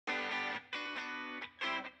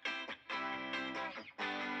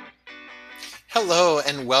Hello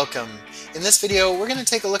and welcome. In this video, we're going to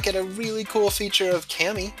take a look at a really cool feature of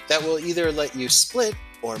Kami that will either let you split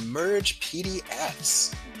or merge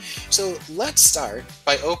PDFs. So let's start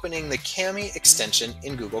by opening the Kami extension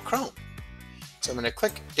in Google Chrome. So I'm going to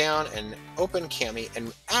click down and open Kami,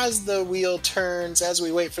 and as the wheel turns, as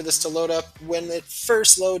we wait for this to load up, when it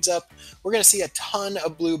first loads up, we're going to see a ton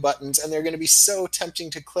of blue buttons, and they're going to be so tempting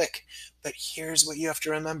to click. But here's what you have to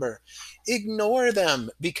remember. Ignore them,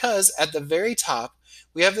 because at the very top,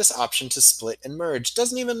 we have this option to split and merge.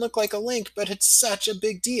 Doesn't even look like a link, but it's such a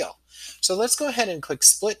big deal. So let's go ahead and click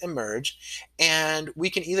split and merge, and we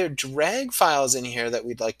can either drag files in here that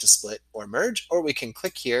we'd like to split or merge, or we can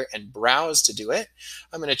click here and browse to do it.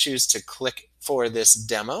 I'm going to choose to click for this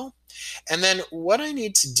demo. And then what I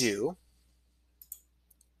need to do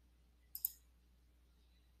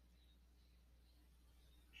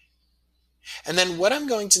I'm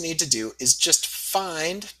going to need to do is just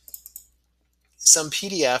find some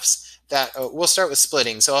PDFs that we'll start with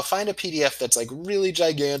splitting. So I'll find a PDF that's like really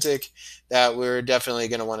gigantic that we're definitely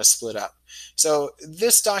going to want to split up. So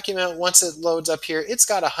this document, once it loads up here, it's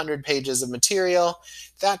got 100 pages of material.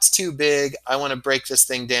 That's too big. I want to break this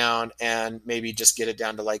thing down and maybe just get it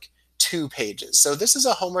down to like 2 pages. So this is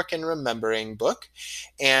a homework and remembering book.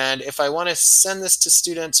 And if I want to send this to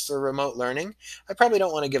students for remote learning, I probably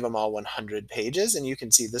don't want to give them all 100 pages. And you can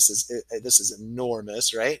see this is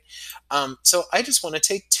enormous, right? So I just want to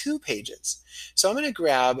take 2 pages. So I'm going to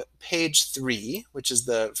grab page 3, which is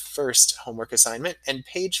the first homework assignment, and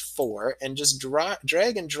page 4, and just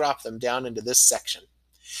drag and drop them down into this section.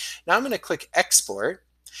 Now I'm going to click export.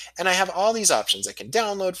 And I have all these options. I can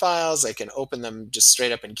download files. I can open them just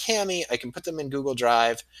straight up in Kami. I can put them in Google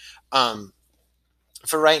Drive. For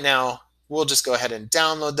right now, we'll just go ahead and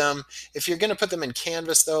download them. If you're going to put them in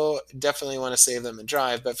Canvas, though, definitely want to save them in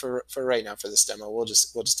Drive. But for right now, for this demo, we'll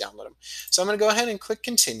just download them. So I'm going to go ahead and click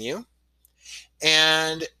Continue.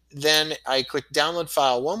 And then I click download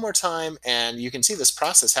file one more time, and you can see this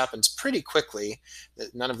process happens pretty quickly.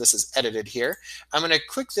 None of this is edited here. I'm going to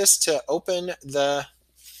click this to open the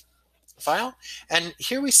file, and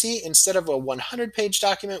here we see instead of a 100-page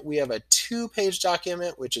document, we have a 2-page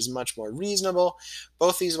document, which is much more reasonable.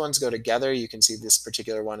 Both these ones go together. You can see this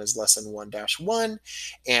particular one is lesson 1-1,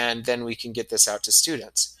 and then we can get this out to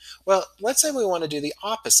students. Well, let's say we want to do the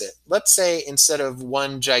opposite. Let's say instead of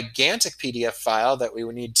one gigantic PDF file that we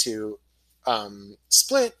would need to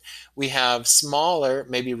split, we have smaller,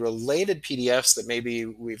 maybe related PDFs that maybe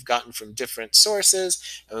we've gotten from different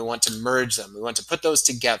sources, and we want to merge them. We want to put those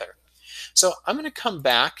together. So I'm going to come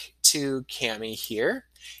back to Kami here,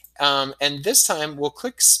 and this time we'll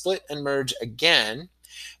click split and merge again,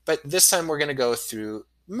 but this time we're going to go through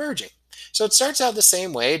merging. So it starts out the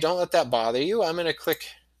same way. Don't let that bother you. I'm going to click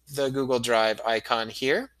the Google Drive icon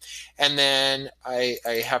here, and then I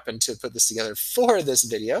happen to put this together for this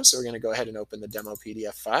video, so we're going to go ahead and open the demo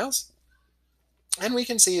PDF files. And we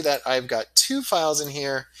can see that I've got 2 files in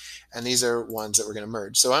here, and these are ones that we're going to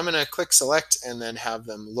merge. So I'm going to click select and then have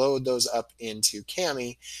them load those up into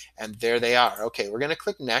Kami, and there they are. Okay, we're going to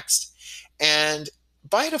click next, and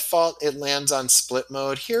by default it lands on split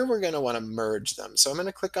mode. Here we're going to want to merge them. So I'm going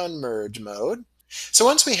to click on merge mode. So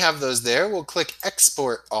once we have those there, we'll click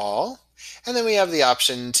export all, and then we have the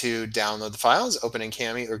option to download the files, open in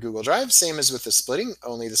Kami or Google Drive, same as with the splitting,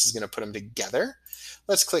 only this is going to put them together.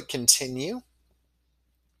 Let's click continue.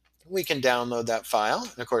 We can download that file,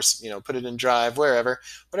 and of course, put it in Drive, wherever,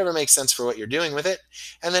 whatever makes sense for what you're doing with it.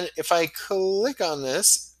 And then if I click on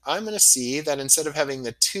this, I'm going to see that instead of having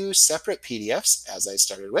the 2 separate PDFs, as I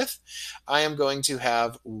started with, I am going to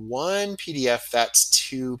have one PDF that's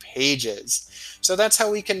 2 pages. So that's how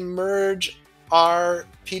we can merge our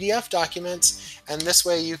PDF documents, and this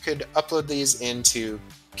way you could upload these into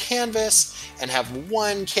Canvas and have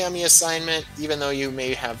one Kami assignment, even though you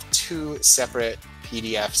may have 2 separate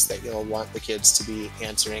PDFs that you'll want the kids to be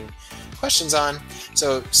answering questions on.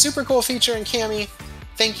 So super cool feature in Kami.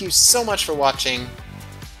 Thank you so much for watching,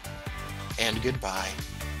 and goodbye.